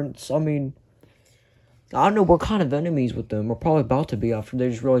 parents, I mean... I know we're kind of enemies with them. We're probably about to be after they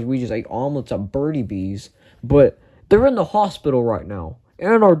just realized we just ate omelets at Birdie Bees. But they're in the hospital right now.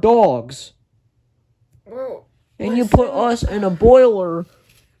 And our dogs. Well, And you put us in a boiler.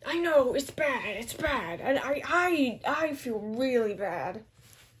 I know, it's bad. And I feel really bad.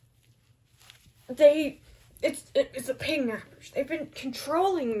 It's the pig nappers. They've been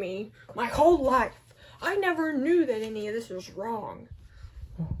controlling me my whole life. I never knew that any of this was wrong.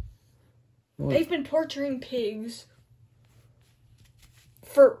 What? They've been torturing pigs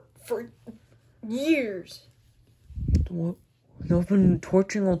for years. What? They've been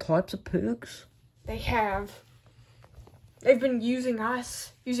torturing all types of pigs? They have. They've been using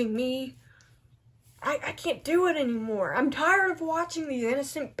us, using me. I can't do it anymore. I'm tired of watching these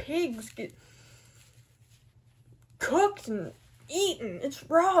innocent pigs get cooked and eaten. It's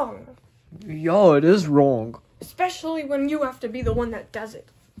wrong. Yeah, it is wrong. Especially when you have to be the one that does it.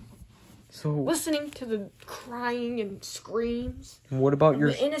 So, Listening to the crying and screams what about of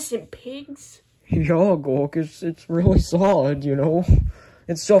your... the innocent pigs. Yeah, Gawk, it's really solid, you know?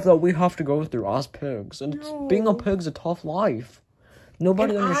 It's stuff that we have to go through as pigs, and being a pig's a tough life.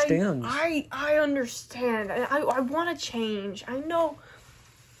 Nobody And understands. I understand. I want to change. I know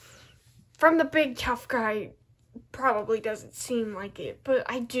from the big tough guy probably doesn't seem like it, but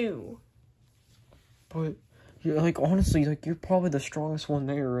I do. But, yeah, like, honestly, like, you're probably the strongest one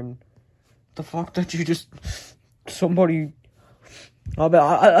there, and the fact that you just, somebody, I mean,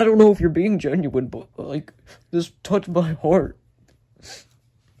 I don't know if you're being genuine, but, like, this touched my heart.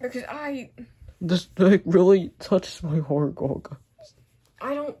 Because This, like, really touches my heart, Gawk.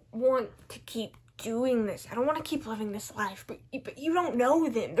 I don't want to keep doing this. I don't want to keep living this life, but you don't know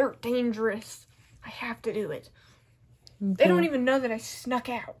them. They're dangerous. I have to do it. They don't even know that I snuck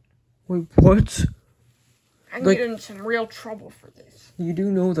out. Wait, what? I'm Like, getting in some real trouble for this. you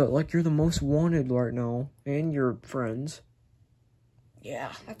do know that, like, you're the most wanted right now, and your friends.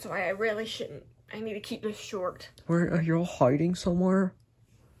 Yeah, that's why I really shouldn't. I need to keep this short. Where, are you all hiding somewhere?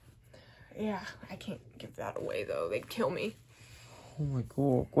 Yeah, I can't give that away, though. They'd kill me. Oh my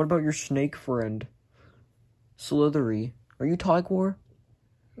god. What about your snake friend? Slithery. Are you Tigor?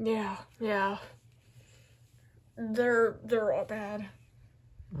 Yeah. They're all bad.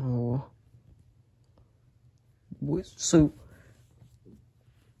 Oh. So,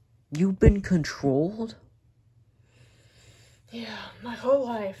 you've been controlled? Yeah, my whole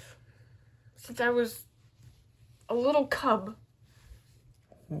life. Since I was a little cub.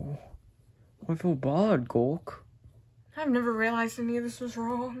 Oh, I feel bad, Gulk. I've never realized any of this was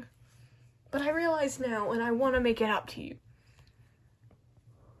wrong. But I realize now, and I want to make it up to you.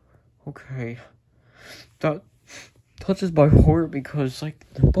 Okay. That touches my heart because, like,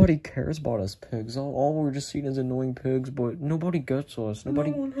 nobody cares about us pigs. All we're just seen as annoying pigs, but nobody gets us.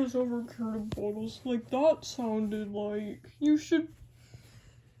 Nobody... No one has ever cared about us like that sounded like. You should...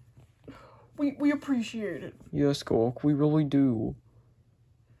 We appreciate it. Yes, Gulk, we really do.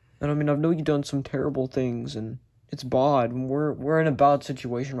 And I mean, I know you've done some terrible things, and it's bad. We're in a bad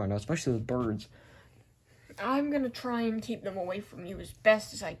situation right now, especially with birds. I'm gonna try and keep them away from you as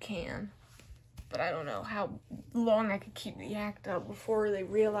best as I can. But I don't know how long I could keep the act up before they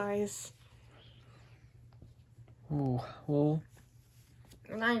realize. Oh, well...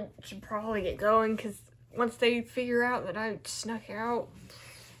 And I should probably get going, because once they figure out that I snuck out,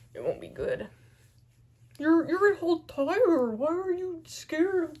 it won't be good. You're a whole tiger. Why are you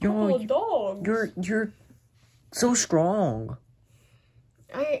scared of a couple of dogs? You're so strong.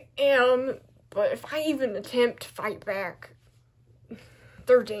 I am, but if I even attempt to fight back,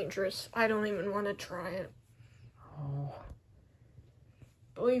 they're dangerous. I don't even want to try it. Oh.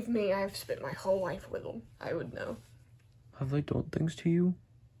 Believe me, I've spent my whole life with them. I would know. Have they done things to you?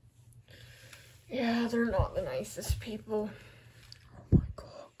 Yeah, they're not the nicest people. Oh my god.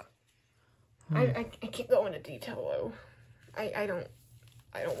 I can't go into detail though. I don't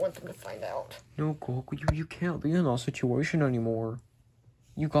want them to find out. No, Gok, you can't be in that situation anymore.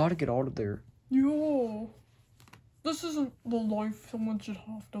 You gotta get out of there. Yeah. This isn't the life someone should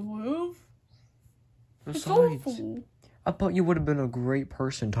have to live. Besides, It's awful. I thought you would have been a great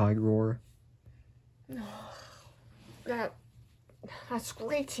person, Tigor. That's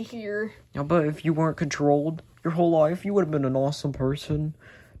great to hear. I bet if you weren't controlled your whole life, you would have been an awesome person,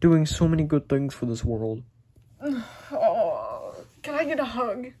 doing so many good things for this world. Oh, can I get a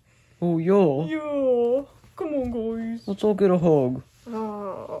hug? Oh, yeah. Yeah. Come on, guys. Let's all get a hug.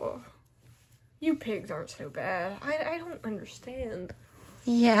 Oh, you pigs aren't so bad. I don't understand.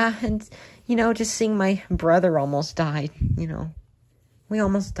 Yeah, and, just seeing my brother almost died, We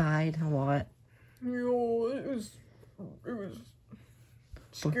almost died a lot. Yeah, it was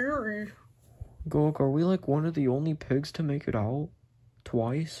scary. Gok, are we like one of the only pigs to make it out?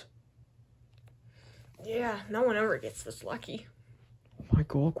 Twice? Yeah, no one ever gets this lucky. Oh my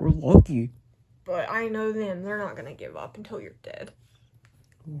god, we're lucky. But I know them. They're not gonna give up until you're dead.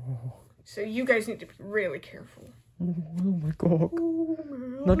 Oh, So you guys need to be really careful. oh my god. Oh,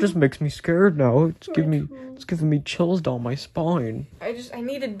 man. That just makes me scared now. It's giving me chills down my spine. I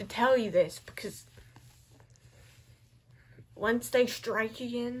needed to tell you this because once they strike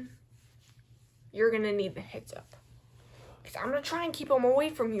again, you're gonna need the heads up. Because I'm gonna try and keep them away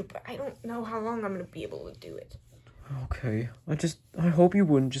from you, but I don't know how long I'm gonna be able to do it. Okay, I hope you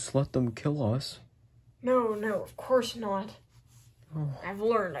wouldn't just let them kill us. No, of course not. Oh. I've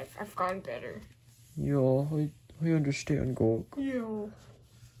learned. I've gotten better. Yeah, I understand, Gok. Yeah.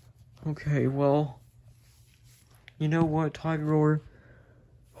 Okay, well, you know what, Tigor?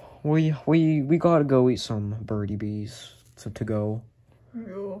 We gotta go eat some birdie bees to go.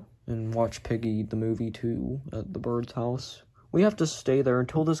 Yeah. And watch Piggy the movie too at the bird's house. We have to stay there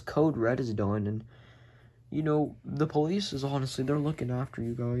until this code red is done. And, you know, the police is honestly, they're looking after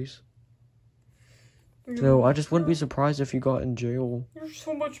you guys. So I just wouldn't be surprised if you got in jail. You're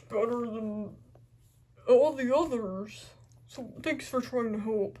so much better than all the others. So thanks for trying to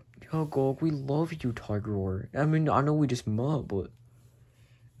help. Yeah, Gog, we love you, Tiger Roar. I mean, I know we just met, but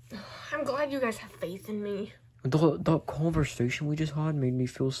I'm glad you guys have faith in me. that conversation we just had made me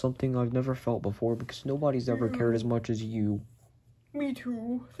feel something I've never felt before because nobody's ever cared as much as you. Me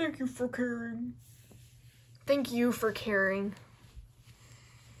too. Thank you for caring. Thank you for caring.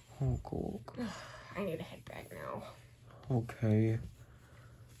 Oh, Gog. I need to head back now. Okay.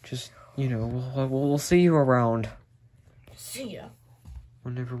 Just, you know, we'll see you around. See ya.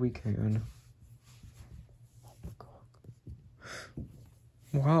 Whenever we can. Oh my God.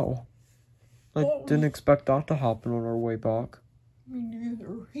 Wow. I didn't expect that to happen on our way back. Me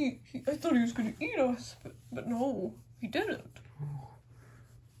neither. I thought he was gonna eat us, but no, he didn't.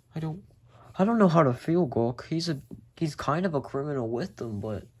 I don't know how to feel, Gok. He's kind of a criminal with them,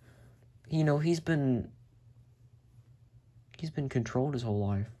 but you know, he's been controlled his whole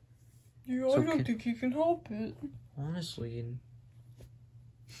life. Yeah, so I don't think he can help it. Honestly,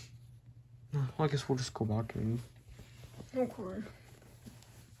 I guess we'll just go back in. Okay.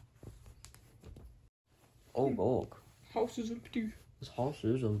 Oh, look. House is empty. This house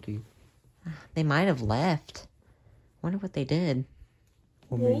is empty. They might have left. Wonder what they did.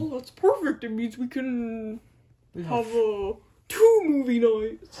 Well, that's perfect. It means we can have 2 movie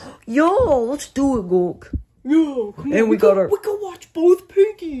nights. Yo, let's do it, Gok. Yeah, come and on. we can watch both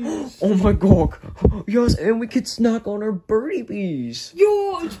Piggies. Oh my God. Yes, and we could snack on our birdie bees.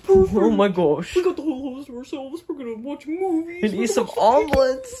 Yeah, it's perfect. Oh my gosh. We got the whole house to ourselves. We're gonna watch movies. And eat some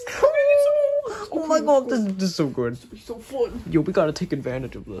omelets. We're gonna eat some omelets. Oh my God, this is so good. This will be so fun. Yo, we gotta take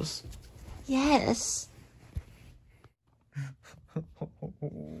advantage of this. Yes.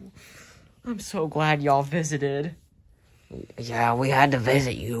 I'm so glad y'all visited. Yeah, we had to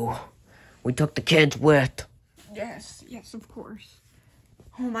visit you. We took the kids with. Yes, of course.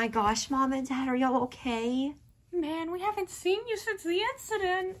 Oh my gosh, Mom and Dad, are y'all okay? Man, we haven't seen you since the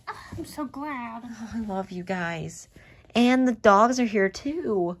incident. I'm so glad. Oh, I love you guys. And the dogs are here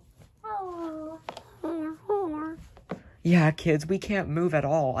too. Oh. Yeah, kids, we can't move at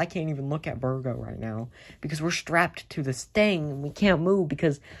all. I can't even look at Virgo right now because we're strapped to this thing and we can't move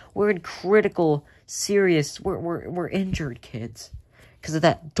because we're in critical, serious, we're injured, kids. Because of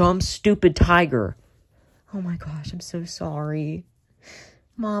that dumb, stupid tiger. Oh my gosh, I'm so sorry.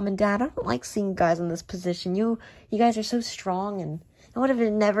 Mom and Dad, I don't like seeing you guys in this position. You guys are so strong and I would have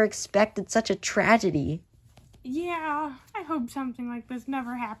never expected such a tragedy. Yeah, I hope something like this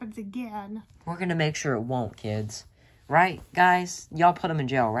never happens again. We're gonna make sure it won't, kids. Right, guys? Y'all put him in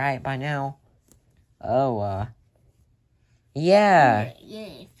jail, right, by now? Oh, yeah.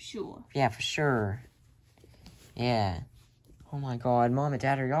 Yeah, for sure. Yeah, for sure. Yeah. Oh my God, Mom and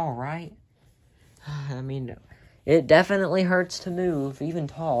Dad, are y'all right? I mean, it definitely hurts to move, even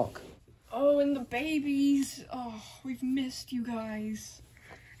talk. Oh, and the babies. Oh, we've missed you guys.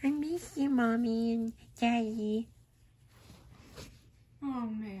 I miss you, Mommy and Daddy. Oh,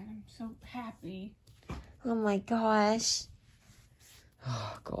 man, I'm so happy. Oh my gosh.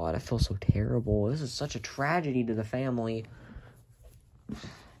 Oh God, I feel so terrible. This is such a tragedy to the family.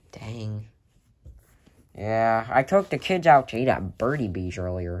 Dang. Yeah, I took the kids out to eat at Birdie Beach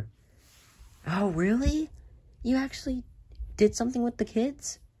earlier. Oh, really? You actually did something with the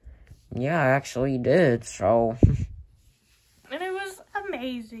kids? Yeah, I actually did, so... And it was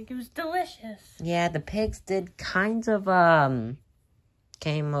amazing. It was delicious. Yeah, the pigs did kind of,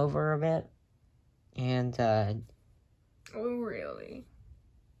 came over a bit. And, Oh, really?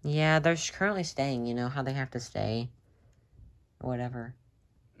 yeah, they're currently staying, you know how they have to stay. Or whatever.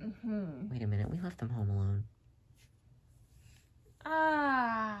 Mm-hmm. Wait a minute, we left them home alone.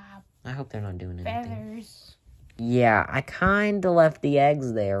 I hope they're not doing anything. Feathers. Yeah, I kinda left the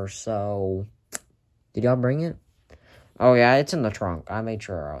eggs there, so... Did y'all bring it? Oh, yeah, it's in the trunk. I made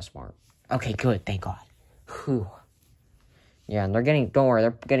sure I was smart. Okay, good, thank God. Whew. Yeah, and don't worry,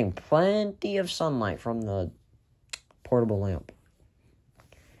 they're getting plenty of sunlight from the portable lamp.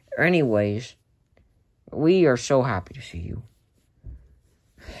 Anyways, we are so happy to see you.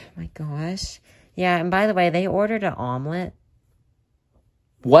 My gosh. Yeah, and by the way, they ordered an omelet.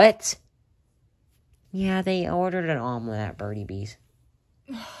 What? Yeah, they ordered an omelet at Birdie Bees.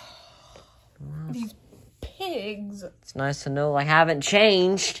 Well, These pigs. it's nice to know I haven't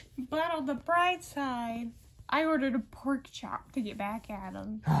changed. But on the bright side, I ordered a pork chop to get back at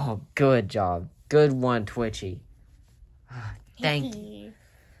them. Oh, good job. Good one, Twitchy. Thank you.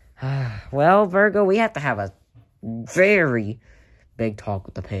 Well, Virgo, we have to have a very big talk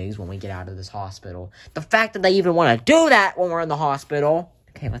with the pigs when we get out of this hospital. The fact that they even want to do that when we're in the hospital.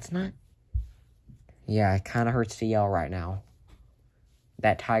 Okay, let's not. Yeah, it kind of hurts to yell right now.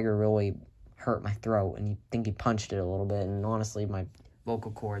 That tiger really hurt my throat, and you think he punched it a little bit, and honestly, my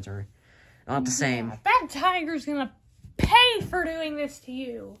vocal cords are not the same. Yeah, that tiger's gonna pay for doing this to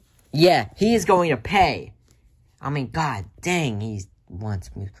you. Yeah, he is going to pay. I mean, god dang, he's one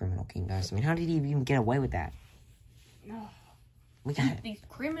smooth criminal, King Dice. I mean, how did he even get away with that? Oh, We gotta, these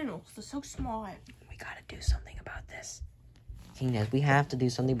criminals, they're so smart. we gotta do something about this. King Dice, we have to do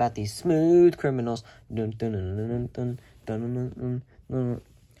something about these smooth criminals. Dun, dun, dun, dun, dun, dun, dun, dun, dun.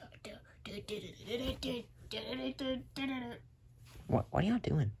 What are y'all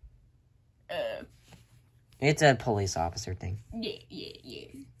doing? It's a police officer thing. Yeah.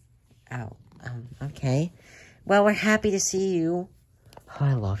 Oh, okay. Well, we're happy to see you. Oh,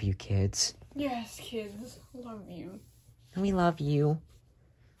 I love you, kids. Yes, kids, love you. We love you.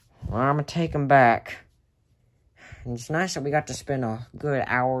 Well, I'm gonna take them back. And it's nice that we got to spend a good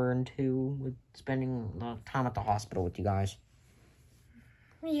hour and two with spending time at the hospital with you guys.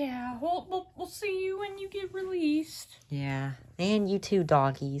 Yeah, we'll see you when you get released. Yeah, and you too,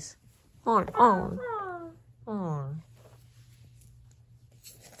 doggies. Oh. Oh,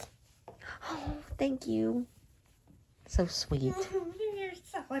 thank you. So sweet. You're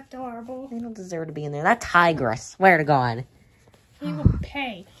so adorable. They don't deserve to be in there. That tiger, I swear to God. He will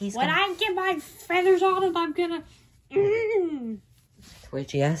pay. When I get my feathers on him, I'm gonna...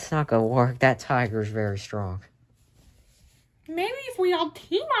 Twitchy, that's not gonna work. That tiger's very strong. Maybe if we all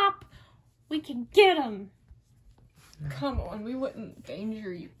team up, we can get him. Come on, we wouldn't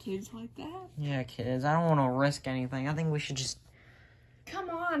endanger you kids like that. Yeah, kids, I don't want to risk anything. I think we should just...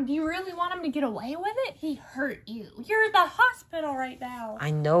 Come on, do you really want him to get away with it? He hurt you. You're in the hospital right now. I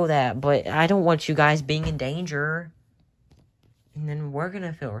know that, but I don't want you guys being in danger. And then we're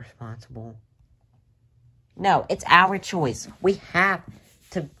gonna feel responsible. No, it's our choice. We have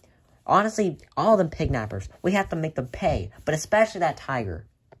to... Honestly, all them pignappers, we have to make them pay. But especially that tiger.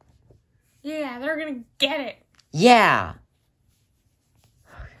 Yeah, they're gonna get it. Yeah.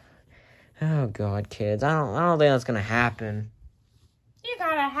 Oh God, kids. I don't think that's gonna happen. You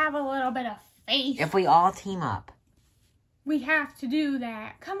gotta have a little bit of faith. If we all team up. We have to do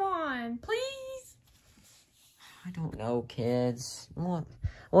that. Come on, please. I don't know, kids.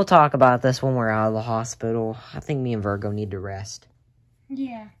 We'll talk about this when we're out of the hospital. I think me and Virgo need to rest.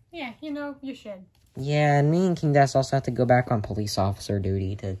 Yeah, you should. Yeah, and me and King Des also have to go back on police officer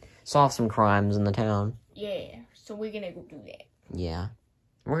duty to solve some crimes in the town. Yeah, so we're gonna go do that. Yeah.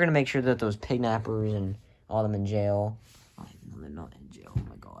 We're gonna make sure that those pignappers and all them in jail... Oh, no, they're not in jail. Oh,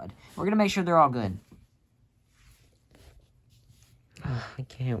 my God. We're gonna make sure they're all good. Oh, I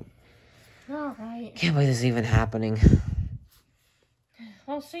can't... Alright. Can't believe this is even happening.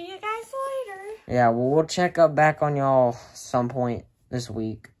 We'll see you guys later. Yeah, well, we'll check up back on y'all some point this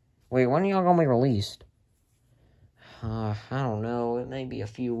week. Wait, when are y'all gonna be released? I don't know. It may be a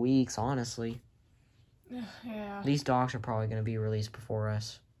few weeks, honestly. Yeah. These dogs are probably gonna be released before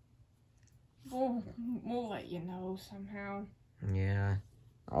us. We'll let you know somehow. Yeah.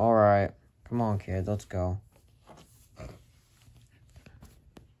 Alright. Come on, kids. Let's go.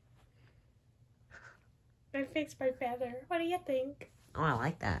 I fixed my feather. What do you think? Oh, I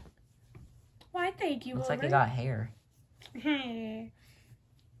like that. Why, thank you, Looks like Wilbur. he got hair. Hey.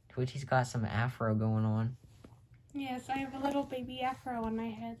 Twitchy's got some afro going on. Yes, I have a little baby afro on my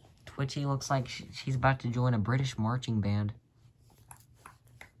head. Twitchy looks like she's about to join a British marching band.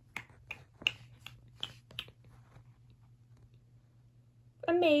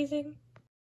 Amazing.